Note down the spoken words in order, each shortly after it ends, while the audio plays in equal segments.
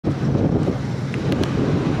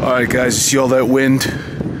Alright guys, you see all that wind?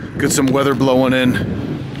 Get some weather blowing in.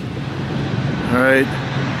 Alright,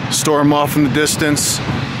 storm off in the distance.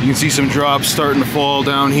 You can see some drops starting to fall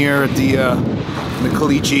down here at the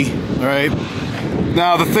caliche. Alright.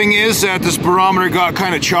 Now the thing is that this barometer got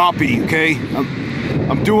kind of choppy, okay?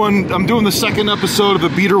 I'm doing the second episode of the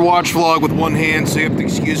beater watch vlog with one hand, so you have to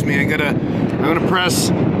excuse me. I'm gonna press,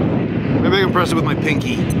 maybe I can press it with my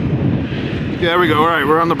pinky. Yeah, there we go. Alright,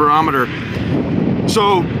 we're on the barometer.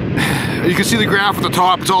 So, you can see the graph at the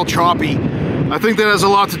top, it's all choppy. I think that has a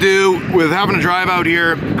lot to do with having to drive out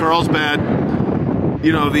here. Carlsbad.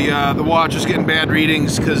 You know, the watch is getting bad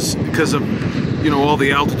readings because of, you know, all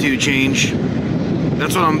the altitude change.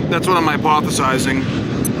 That's what I'm hypothesizing.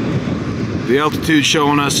 The altitude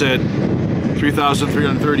showing us at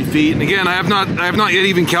 3,330 feet. And again, I have not yet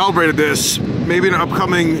even calibrated this. Maybe in an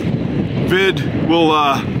upcoming vid we'll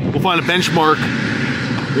find a benchmark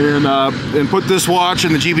and put this watch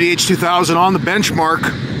and the GBDH 2000 on the benchmark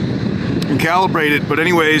and calibrate it. But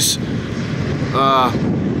anyways,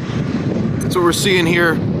 that's what we're seeing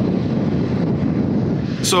here.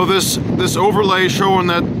 So this overlay showing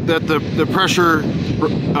that the pressure,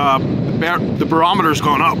 the barometer's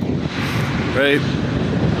gone up, right?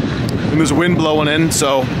 And there's wind blowing in,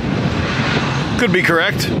 so could be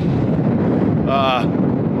correct.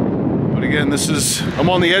 But again, I'm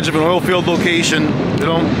on the edge of an oil field location. They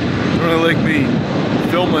don't really like me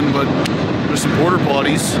filming, but there's some porta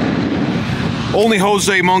potties. Only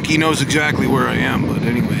Jose Monkey knows exactly where I am, but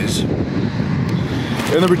anyways.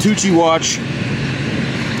 And the Bertucci watch,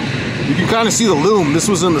 you can kind of see the loom. This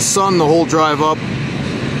was in the sun the whole drive up.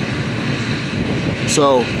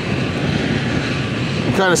 So,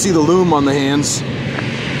 you kind of see the loom on the hands.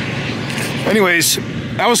 Anyways,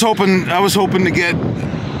 I was hoping to get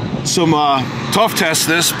some tough test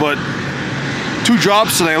this, but 2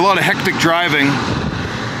 drops today, a lot of hectic driving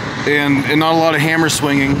and not a lot of hammer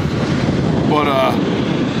swinging. But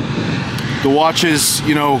the watch is,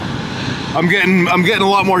 you know, I'm getting a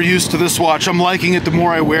lot more used to this watch. I'm liking it the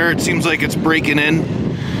more I wear. It seems like it's breaking in,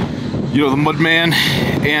 you know, the Mudman.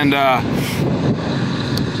 And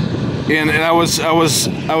I was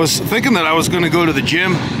thinking that I was going to go to the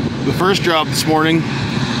gym. The first job this morning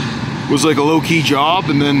was like a low-key job,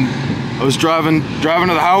 and then I was driving to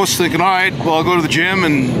the house thinking, all right, well, I'll go to the gym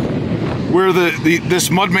and wear this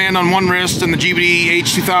Mudman on one wrist and the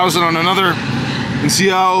GBDH 2000 on another, and see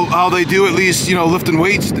how they do, at least, you know, lifting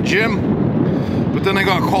weights at the gym. But then I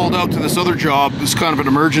got called out to this other job. It's kind of an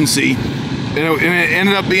emergency, and it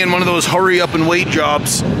ended up being one of those hurry up and wait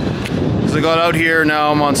jobs. Because I got out here,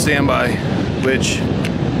 now I'm on standby, which,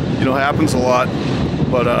 you know, happens a lot.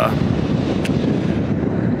 But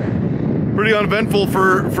pretty uneventful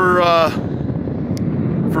for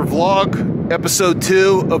vlog episode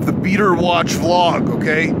 2 of the beater watch vlog,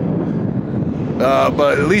 okay?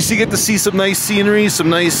 But at least you get to see some nice scenery, some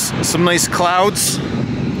nice clouds.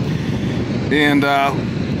 And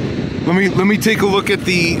let me take a look at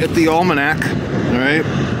the almanac, all right?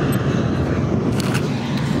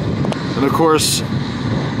 And of course,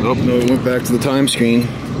 oh no, it went back to the time screen.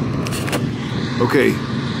 Okay,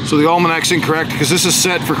 so the almanac's incorrect because this is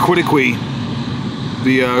set for Quitiqui,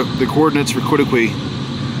 the coordinates for Quitiqui.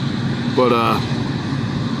 But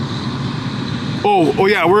oh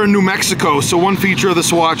yeah, we're in New Mexico. So one feature of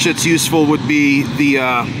this watch that's useful would be the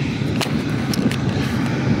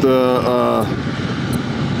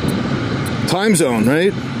time zone,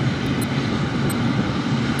 right?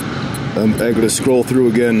 I gotta scroll through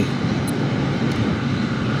again.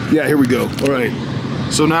 Yeah, here we go. All right.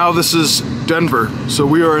 So now this is Denver. So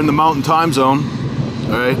we are in the Mountain Time Zone.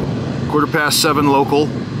 All right, 7:15 local.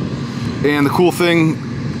 And the cool thing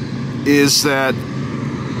is that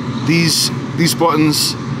these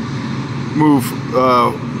buttons move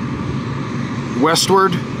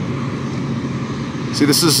westward. See,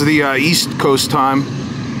 this is the East Coast time,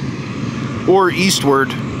 or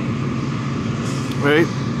eastward, right,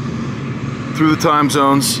 through the time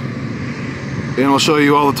zones, and I'll show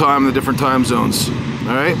you all the time in the different time zones.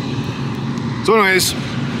 All right. So, anyways,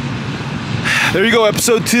 there you go,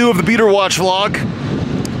 episode 2 of the beater watch vlog,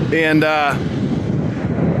 and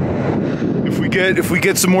if we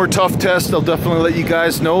get some more tough tests, I'll definitely let you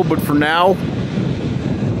guys know. But for now,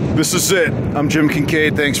 this is it. I'm Jim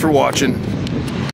Kincaid. Thanks for watching.